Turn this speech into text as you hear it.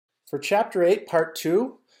For Chapter 8, Part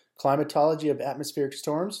 2, Climatology of Atmospheric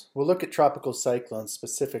Storms, we'll look at tropical cyclones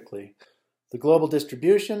specifically. The global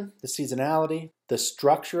distribution, the seasonality, the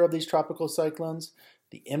structure of these tropical cyclones,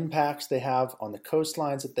 the impacts they have on the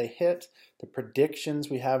coastlines that they hit, the predictions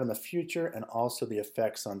we have in the future, and also the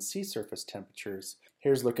effects on sea surface temperatures.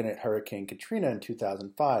 Here's looking at Hurricane Katrina in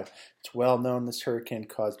 2005. It's well known this hurricane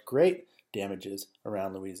caused great damages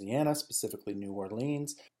around Louisiana, specifically New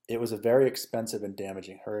Orleans. It was a very expensive and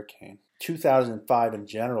damaging hurricane. 2005 in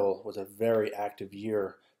general was a very active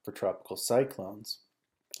year for tropical cyclones.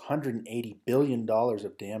 $180 billion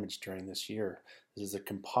of damage during this year. This is a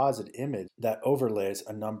composite image that overlays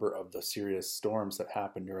a number of the serious storms that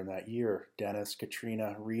happened during that year: Dennis,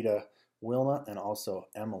 Katrina, Rita, Wilma, and also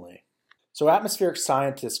Emily. So atmospheric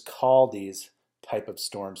scientists call these type of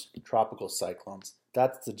storms tropical cyclones.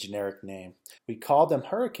 That's the generic name. We call them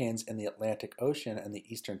hurricanes in the Atlantic Ocean and the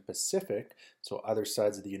Eastern Pacific, so other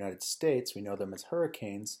sides of the United States, we know them as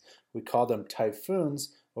hurricanes. We call them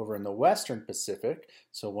typhoons over in the Western Pacific,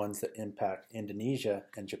 so ones that impact Indonesia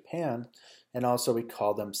and Japan. And also we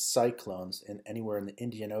call them cyclones anywhere in the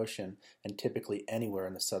Indian Ocean and typically anywhere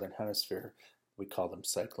in the Southern Hemisphere. We call them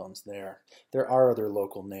cyclones there. There are other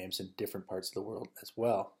local names in different parts of the world as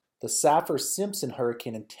well. The Saffir-Simpson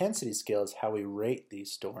hurricane intensity scale is how we rate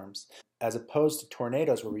these storms. As opposed to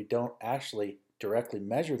tornadoes where we don't actually directly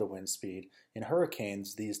measure the wind speed, in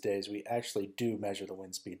hurricanes these days we actually do measure the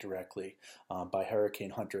wind speed directly by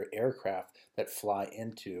Hurricane Hunter aircraft that fly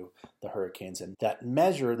into the hurricanes and that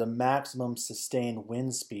measure the maximum sustained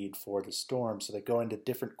wind speed for the storm. So they go into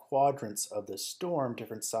different quadrants of the storm,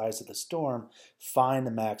 different sizes of the storm, find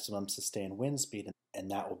the maximum sustained wind speed,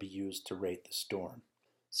 and that will be used to rate the storm.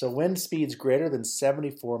 So wind speeds greater than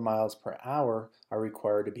 74 miles per hour are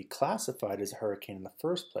required to be classified as a hurricane in the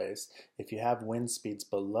first place. If you have wind speeds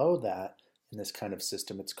below that in this kind of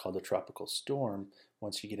system, it's called a tropical storm.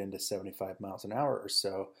 Once you get into 75 miles an hour or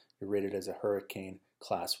so, you're rated as a hurricane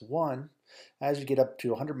class 1. As you get up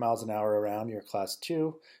to 100 miles an hour around, you're class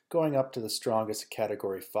 2, going up to the strongest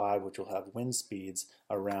category 5, which will have wind speeds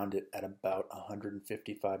around it at about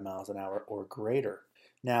 155 miles an hour or greater.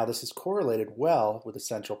 Now, this is correlated well with the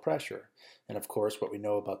central pressure. And of course, what we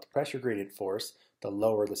know about the pressure gradient force, the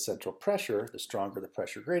lower the central pressure, the stronger the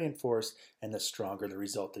pressure gradient force, and the stronger the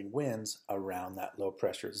resulting winds around that low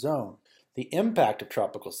pressure zone. The impact of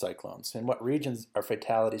tropical cyclones. In what regions are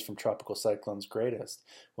fatalities from tropical cyclones greatest?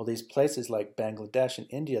 Well, these places like Bangladesh and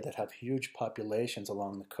India that have huge populations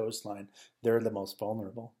along the coastline, they're the most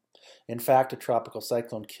vulnerable. In fact, a tropical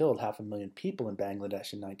cyclone killed 500,000 people in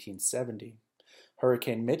Bangladesh in 1970.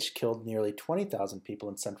 Hurricane Mitch killed nearly 20,000 people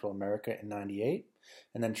in Central America in 1998,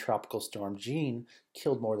 and then Tropical Storm Jeanne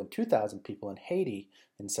killed more than 2,000 people in Haiti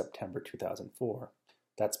in September 2004.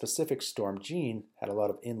 That specific storm, Jeanne, had a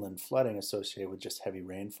lot of inland flooding associated with just heavy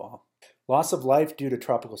rainfall. Loss of life due to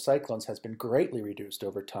tropical cyclones has been greatly reduced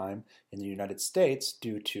over time in the United States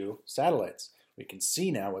due to satellites. We can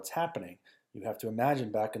see now what's happening. You have to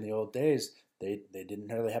imagine back in the old days, they didn't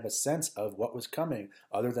really have a sense of what was coming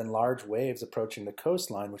other than large waves approaching the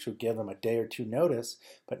coastline, which would give them a day or two notice.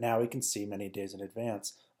 But now we can see many days in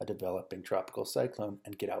advance a developing tropical cyclone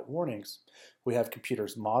and get out warnings. We have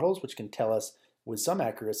computers models which can tell us with some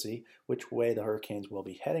accuracy which way the hurricanes will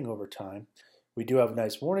be heading over time. We do have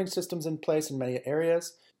nice warning systems in place in many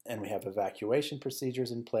areas, and we have evacuation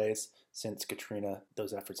procedures in place. Since Katrina,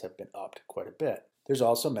 those efforts have been upped quite a bit. There's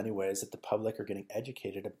also many ways that the public are getting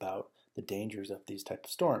educated about the dangers of these type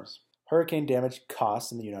of storms. Hurricane damage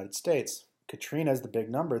costs in the United States. Katrina is the big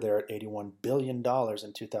number there at $81 billion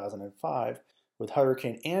in 2005, with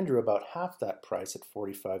Hurricane Andrew about half that price at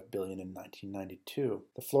 $45 billion in 1992.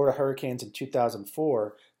 The Florida hurricanes in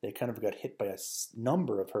 2004, they kind of got hit by a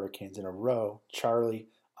number of hurricanes in a row: Charlie,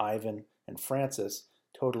 Ivan, and Francis,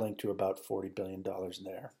 totaling to about $40 billion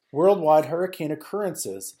there. Worldwide hurricane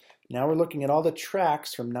occurrences. Now we're looking at all the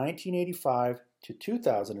tracks from 1985 to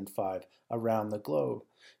 2005 around the globe.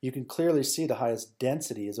 You can clearly see the highest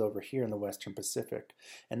density is over here in the Western Pacific.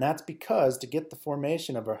 And that's because to get the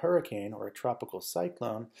formation of a hurricane or a tropical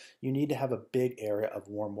cyclone, you need to have a big area of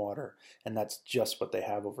warm water. And that's just what they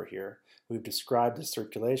have over here. We've described the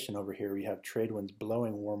circulation over here. We have trade winds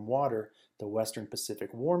blowing warm water. The Western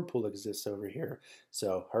Pacific warm pool exists over here.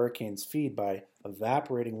 So hurricanes feed by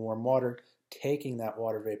evaporating warm water, taking that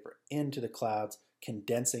water vapor into the clouds,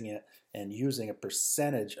 condensing it, and using a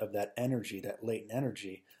percentage of that energy, that latent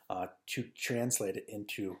energy, to translate it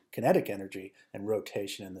into kinetic energy and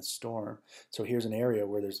rotation in the storm. So here's an area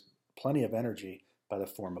where there's plenty of energy by the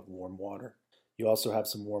form of warm water. You also have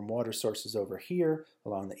some warm water sources over here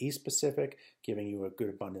along the East Pacific, giving you a good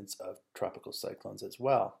abundance of tropical cyclones as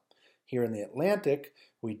well. Here in the Atlantic,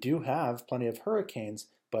 we do have plenty of hurricanes,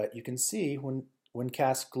 but you can see when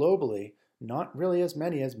cast globally, not really as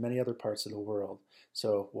many other parts of the world.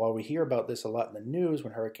 So while we hear about this a lot in the news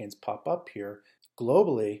when hurricanes pop up here,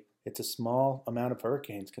 globally, it's a small amount of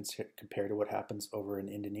hurricanes compared to what happens over in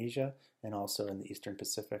Indonesia and also in the Eastern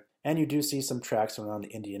Pacific. And you do see some tracks around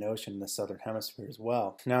the Indian Ocean in the Southern Hemisphere as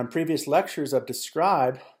well. Now, in previous lectures, I've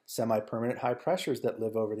described semi-permanent high pressures that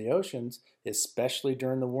live over the oceans, especially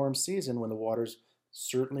during the warm season when the water's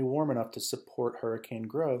certainly warm enough to support hurricane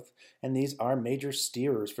growth, and these are major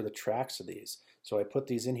steerers for the tracks of these. So I put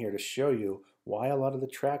these in here to show you why a lot of the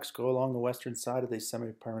tracks go along the western side of these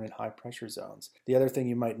semi-permanent high pressure zones. The other thing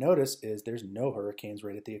you might notice is there's no hurricanes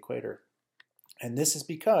right at the equator. And this is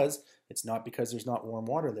because, it's not because there's not warm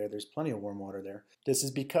water there, there's plenty of warm water there. This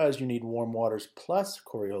is because you need warm waters plus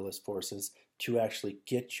Coriolis forces to actually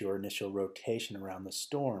get your initial rotation around the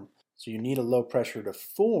storm. So you need a low pressure to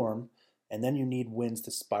form, and then you need winds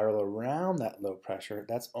to spiral around that low pressure.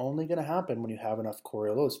 That's only going to happen when you have enough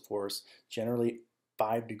Coriolis force. Generally,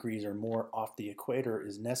 5 degrees or more off the equator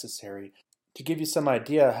is necessary. To give you some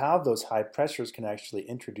idea how those high pressures can actually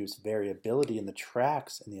introduce variability in the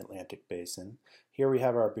tracks in the Atlantic basin, here we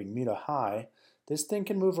have our Bermuda High. This thing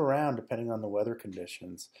can move around depending on the weather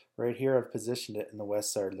conditions. Right here I've positioned it in the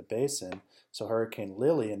west side of the basin. So Hurricane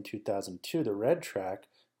Lily in 2002, the red track,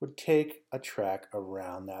 would take a track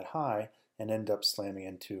around that high and end up slamming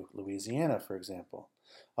into Louisiana, for example.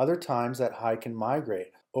 Other times that high can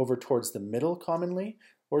migrate over towards the middle commonly,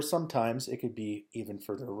 or sometimes it could be even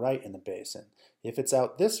further right in the basin. If it's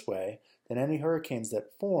out this way, then any hurricanes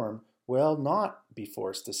that form will not be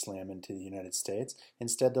forced to slam into the United States.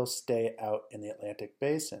 Instead, they'll stay out in the Atlantic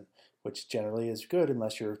basin, which generally is good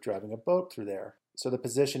unless you're driving a boat through there. So the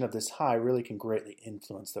position of this high really can greatly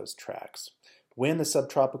influence those tracks. When the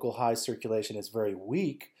subtropical high circulation is very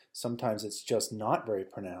weak, sometimes it's just not very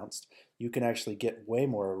pronounced, you can actually get way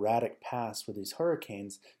more erratic paths with these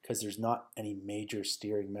hurricanes because there's not any major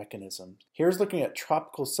steering mechanism. Here's looking at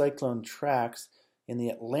tropical cyclone tracks. In the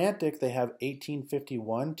Atlantic, they have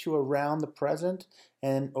 1851 to around the present,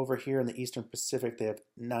 and over here in the Eastern Pacific, they have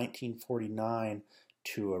 1949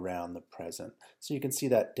 to around the present. So you can see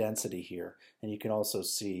that density here, and you can also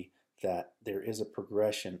see that there is a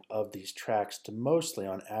progression of these tracks to mostly,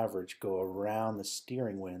 on average, go around the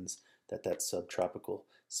steering winds that subtropical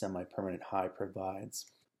semi-permanent high provides.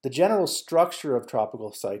 The general structure of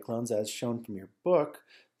tropical cyclones, as shown from your book,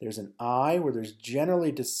 there's an eye where there's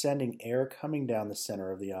generally descending air coming down the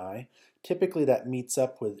center of the eye. Typically that meets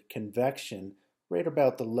up with convection right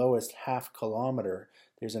about the lowest half kilometer.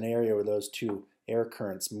 There's an area where those two air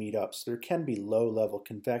currents meet up, so there can be low-level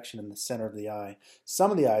convection in the center of the eye. Some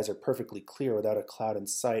of the eyes are perfectly clear without a cloud in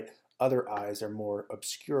sight. Other eyes are more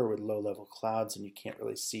obscure with low-level clouds and you can't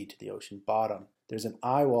really see to the ocean bottom. There's an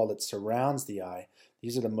eye wall that surrounds the eye.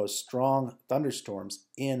 These are the most strong thunderstorms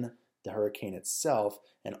in the hurricane itself,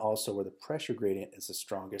 and also where the pressure gradient is the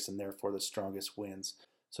strongest and therefore the strongest winds.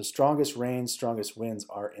 So strongest rain, strongest winds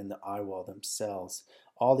are in the eye wall themselves.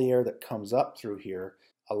 All the air that comes up through here,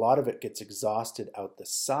 a lot of it gets exhausted out the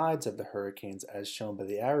sides of the hurricanes as shown by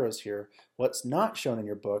the arrows here. What's not shown in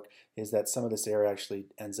your book is that some of this air actually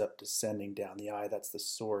ends up descending down the eye. That's the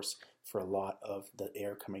source for a lot of the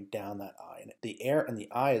air coming down that eye. And the air in the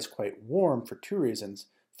eye is quite warm for two reasons.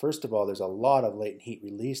 First of all, there's a lot of latent heat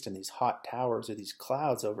released in these hot towers or these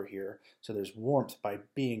clouds over here, so there's warmth by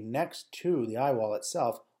being next to the eye wall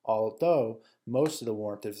itself, although most of the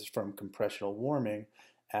warmth is from compressional warming.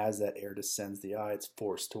 As that air descends the eye, it's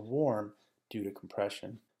forced to warm due to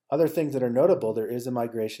compression. Other things that are notable, there is a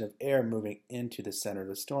migration of air moving into the center of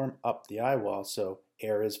the storm up the eye wall, so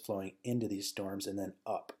air is flowing into these storms and then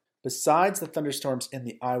up. Besides the thunderstorms in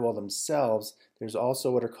the eye wall themselves, there's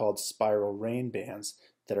also what are called spiral rain bands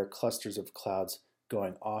that are clusters of clouds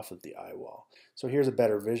going off of the eye wall. So here's a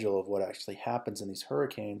better visual of what actually happens in these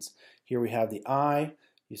hurricanes. Here we have the eye.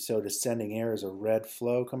 You saw descending air as a red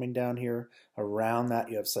flow coming down here. Around that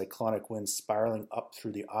you have cyclonic winds spiraling up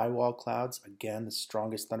through the eye wall clouds. Again, the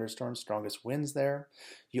strongest thunderstorms, strongest winds there.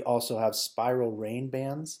 You also have spiral rain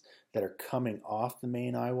bands that are coming off the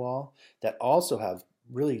main eye wall that also have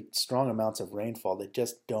really strong amounts of rainfall. They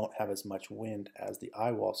just don't have as much wind as the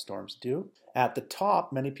eye wall storms do. At the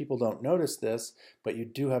top, many people don't notice this, but you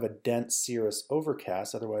do have a dense cirrus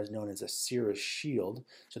overcast, otherwise known as a cirrus shield.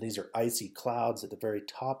 So these are icy clouds at the very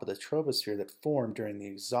top of the troposphere that form during the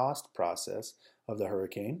exhaust process of the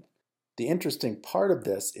hurricane. The interesting part of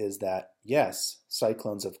this is that, yes,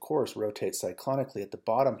 cyclones of course rotate cyclonically at the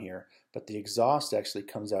bottom here, but the exhaust actually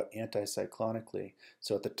comes out anticyclonically.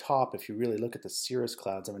 So at the top, if you really look at the cirrus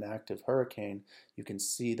clouds of an active hurricane, you can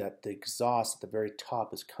see that the exhaust at the very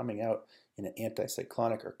top is coming out in an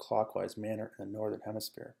anticyclonic or clockwise manner in the northern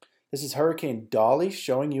hemisphere. This is Hurricane Dolly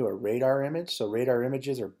showing you a radar image. So radar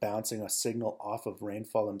images are bouncing a signal off of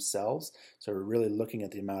rainfall themselves. So we're really looking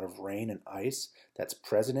at the amount of rain and ice that's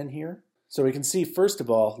present in here. So we can see, first of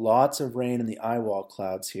all, lots of rain in the eye wall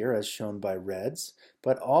clouds here, as shown by reds,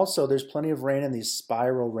 but also there's plenty of rain in these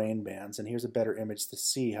spiral rain bands. And here's a better image to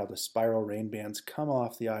see how the spiral rain bands come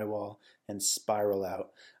off the eye wall and spiral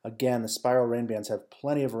out. Again, the spiral rain bands have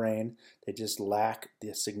plenty of rain. They just lack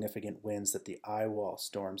the significant winds that the eye wall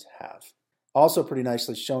storms have. Also pretty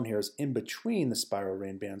nicely shown here is in between the spiral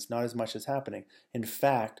rain bands, not as much is happening. In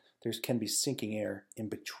fact, there can be sinking air in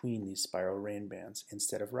between these spiral rain bands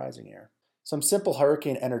instead of rising air. Some simple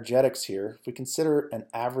hurricane energetics here. If we consider an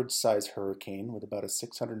average size hurricane with about a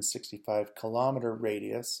 665 kilometer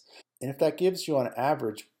radius, and if that gives you on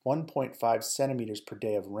average 1.5 centimeters per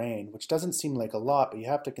day of rain, which doesn't seem like a lot, but you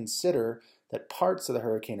have to consider that parts of the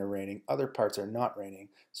hurricane are raining, other parts are not raining.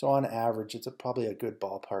 So on average, it's probably a good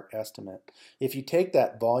ballpark estimate. If you take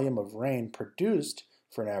that volume of rain produced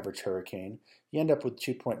for an average hurricane, you end up with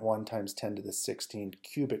 2.1 times 10 to the 16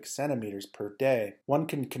 cubic centimeters per day. One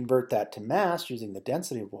can convert that to mass using the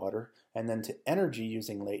density of water, and then to energy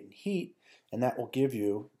using latent heat, and that will give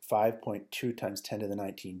you 5.2 times 10 to the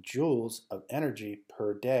 19 joules of energy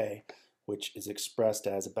per day, which is expressed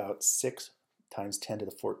as about 6 times 10 to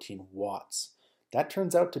the 14 watts. That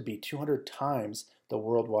turns out to be 200 times the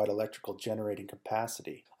worldwide electrical generating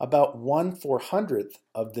capacity. About 1/400th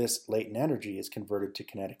of this latent energy is converted to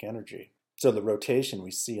kinetic energy. So the rotation we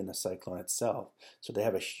see in the cyclone itself. So they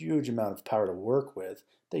have a huge amount of power to work with.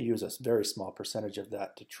 They use a very small percentage of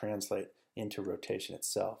that to translate into rotation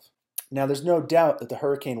itself. Now there's no doubt that the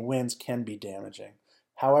hurricane winds can be damaging.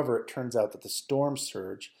 However, it turns out that the storm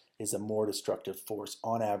surge is a more destructive force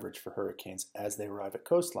on average for hurricanes as they arrive at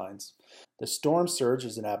coastlines. The storm surge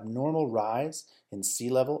is an abnormal rise in sea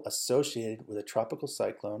level associated with a tropical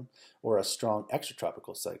cyclone or a strong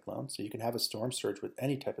extratropical cyclone. So you can have a storm surge with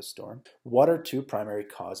any type of storm. What are two primary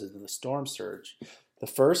causes of the storm surge? The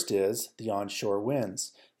first is the onshore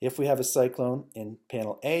winds. If we have a cyclone in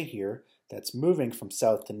panel A here that's moving from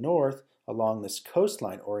south to north along this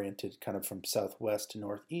coastline oriented kind of from southwest to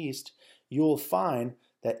northeast, you will find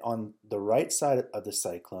that on the right side of the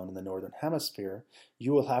cyclone in the northern hemisphere,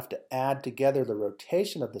 you will have to add together the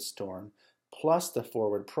rotation of the storm plus the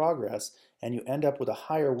forward progress, and you end up with a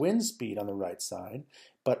higher wind speed on the right side,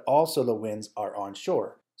 but also the winds are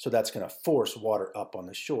onshore. So that's going to force water up on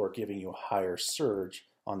the shore, giving you a higher surge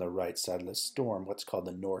on the right side of the storm, what's called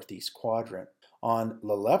the northeast quadrant. On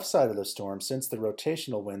the left side of the storm, since the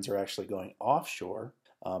rotational winds are actually going offshore,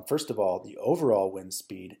 first of all, the overall wind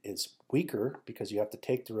speed is weaker because you have to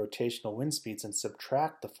take the rotational wind speeds and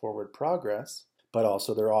subtract the forward progress, but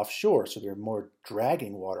also they're offshore, so they're more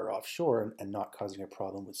dragging water offshore and not causing a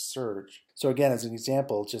problem with surge. So again, as an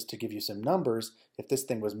example, just to give you some numbers, if this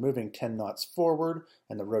thing was moving 10 knots forward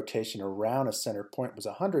and the rotation around a center point was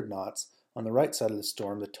 100 knots, on the right side of the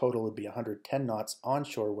storm, the total would be 110 knots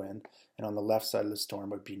onshore wind, and on the left side of the storm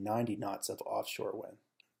would be 90 knots of offshore wind.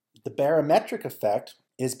 The barometric effect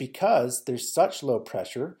is because there's such low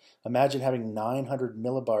pressure. Imagine having 900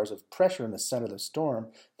 millibars of pressure in the center of the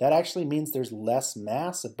storm. That actually means there's less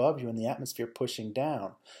mass above you in the atmosphere pushing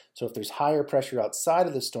down. So if there's higher pressure outside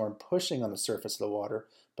of the storm pushing on the surface of the water,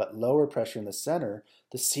 but lower pressure in the center,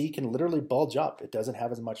 the sea can literally bulge up. It doesn't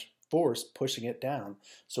have as much force pushing it down,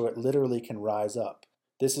 so it literally can rise up.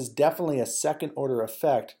 This is definitely a second order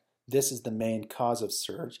effect. This is the main cause of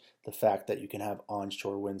surge, the fact that you can have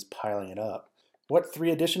onshore winds piling it up. What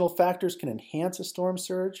three additional factors can enhance a storm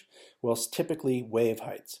surge? Well, it's typically wave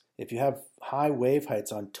heights. If you have high wave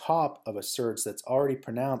heights on top of a surge that's already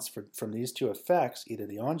pronounced from these two effects, either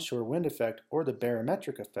the onshore wind effect or the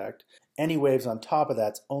barometric effect, any waves on top of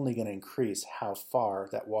that's only going to increase how far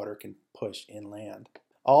that water can push inland.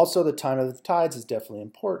 Also, the time of the tides is definitely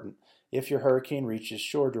important. If your hurricane reaches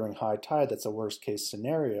shore during high tide, that's a worst case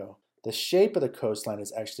scenario. The shape of the coastline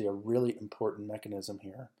is actually a really important mechanism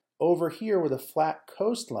here. Over here with a flat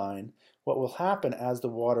coastline, what will happen as the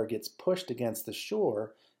water gets pushed against the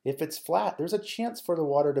shore, if it's flat, there's a chance for the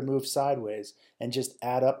water to move sideways and just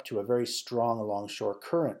add up to a very strong alongshore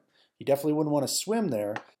current. You definitely wouldn't want to swim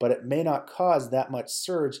there, but it may not cause that much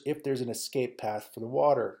surge if there's an escape path for the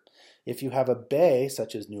water. If you have a bay,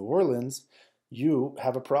 such as New Orleans, you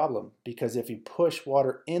have a problem, because if you push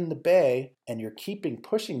water in the bay and you're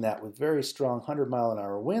pushing that with very strong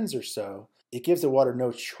 100-mile-an-hour winds or so, it gives the water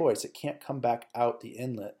no choice. It can't come back out the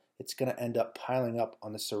inlet. It's going to end up piling up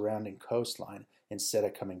on the surrounding coastline instead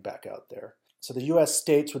of coming back out there. So the U.S.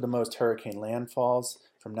 states with the most hurricane landfalls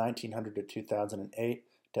from 1900 to 2008,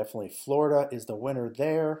 definitely Florida is the winner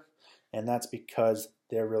there, and that's because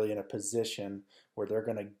they're really in a position where they're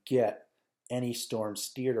going to get any storm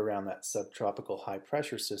steered around that subtropical high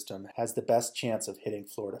pressure system has the best chance of hitting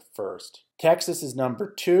Florida first. Texas is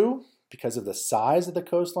number 2 because of the size of the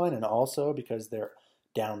coastline and also because they're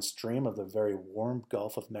downstream of the very warm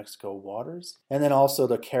Gulf of Mexico waters. And then also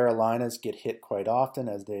the Carolinas get hit quite often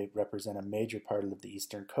as they represent a major part of the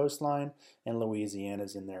eastern coastline, and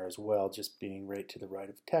Louisiana's in there as well, just being right to the right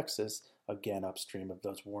of Texas, again upstream of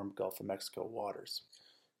those warm Gulf of Mexico waters.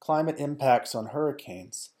 Climate impacts on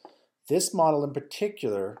hurricanes. This model in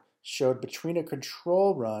particular showed between a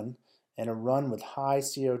control run and a run with high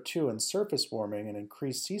CO2 and surface warming and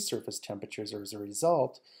increased sea surface temperatures as a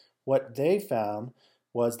result, what they found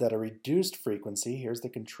was that a reduced frequency, here's the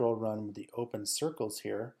control run with the open circles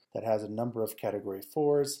here, that has a number of category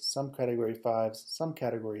 4s, some category 5s, some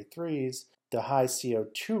category 3s. The high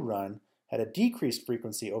CO2 run had a decreased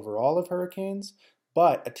frequency over all of hurricanes,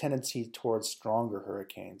 but a tendency towards stronger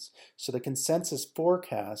hurricanes. So the consensus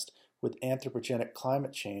forecast with anthropogenic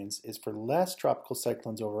climate change is for less tropical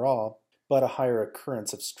cyclones overall, but a higher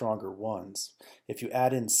occurrence of stronger ones. If you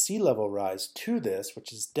add in sea level rise to this,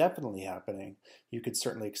 which is definitely happening, you could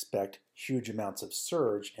certainly expect huge amounts of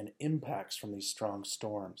surge and impacts from these strong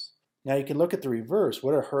storms. Now you can look at the reverse.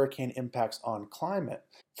 What are hurricane impacts on climate?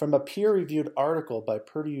 From a peer-reviewed article by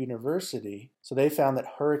Purdue University, so they found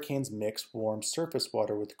that hurricanes mix warm surface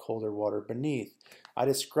water with colder water beneath. I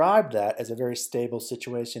described that as a very stable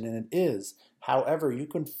situation, and it is. However, you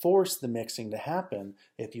can force the mixing to happen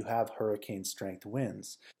if you have hurricane strength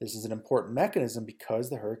winds. This is an important mechanism because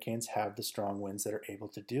the hurricanes have the strong winds that are able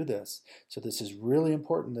to do this. So this is really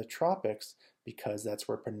important in the tropics because that's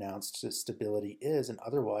where pronounced stability is, and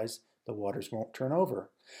otherwise the waters won't turn over.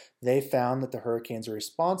 They found that the hurricanes are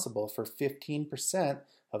responsible for 15%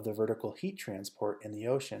 of the vertical heat transport in the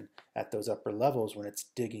ocean at those upper levels when it's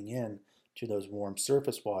digging in to those warm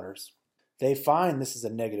surface waters. They find this is a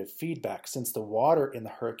negative feedback since the water in the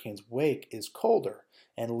hurricane's wake is colder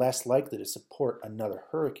and less likely to support another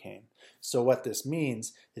hurricane. So what this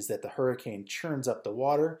means is that the hurricane churns up the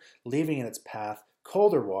water, leaving in its path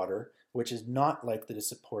colder water, which is not likely to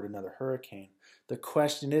support another hurricane. The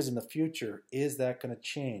question is, in the future, is that going to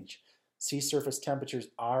change? Sea surface temperatures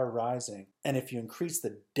are rising, and if you increase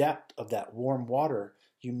the depth of that warm water,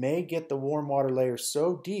 you may get the warm water layer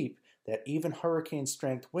so deep that even hurricane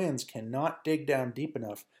strength winds cannot dig down deep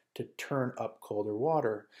enough to turn up colder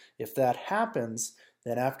water. If that happens,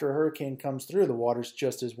 then after a hurricane comes through, the water's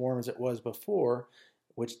just as warm as it was before,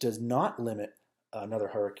 which does not limit another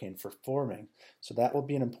hurricane from forming. So that will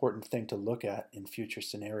be an important thing to look at in future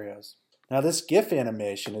scenarios. Now this GIF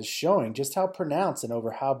animation is showing just how pronounced and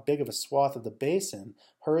over how big of a swath of the basin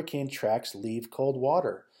hurricane tracks leave cold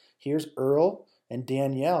water. Here's Earl and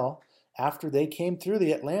Danielle. After they came through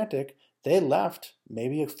the Atlantic, they left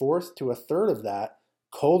maybe a fourth to a third of that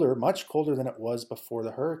colder, much colder than it was before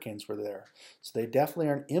the hurricanes were there. So they definitely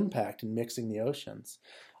are an impact in mixing the oceans.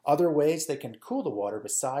 Other ways they can cool the water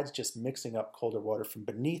besides just mixing up colder water from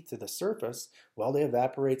beneath to the surface, well, they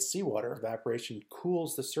evaporate seawater. Evaporation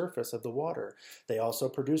cools the surface of the water. They also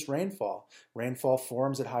produce rainfall. Rainfall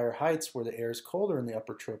forms at higher heights where the air is colder in the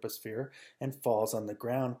upper troposphere and falls on the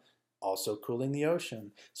ground, also cooling the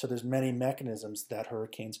ocean. So there's many mechanisms that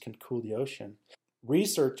hurricanes can cool the ocean.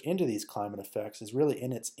 Research into these climate effects is really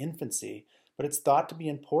in its infancy, but it's thought to be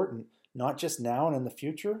important not just now and in the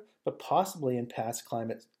future, but possibly in past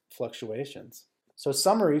climate fluctuations. So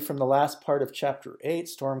summary from the last part of Chapter 8,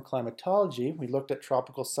 Storm Climatology, we looked at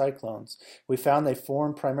tropical cyclones. We found they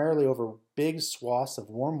form primarily over big swaths of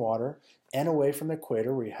warm water and away from the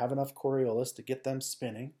equator where you have enough Coriolis to get them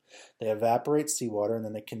spinning. They evaporate seawater and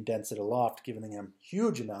then they condense it aloft, giving them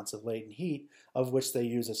huge amounts of latent heat, of which they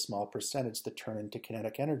use a small percentage to turn into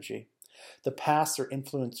kinetic energy. The paths are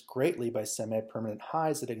influenced greatly by semi-permanent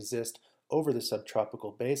highs that exist over the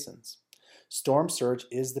subtropical basins. Storm surge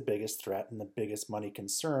is the biggest threat and the biggest money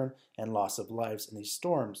concern and loss of lives in these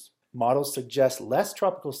storms. Models suggest less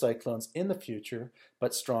tropical cyclones in the future,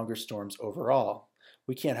 but stronger storms overall.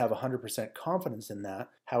 We can't have 100% confidence in that.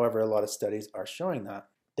 However, a lot of studies are showing that.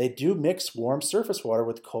 They do mix warm surface water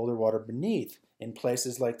with colder water beneath. In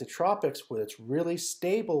places like the tropics where it's really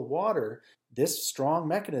stable water, this strong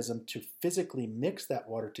mechanism to physically mix that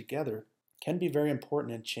water together can be very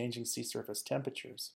important in changing sea surface temperatures.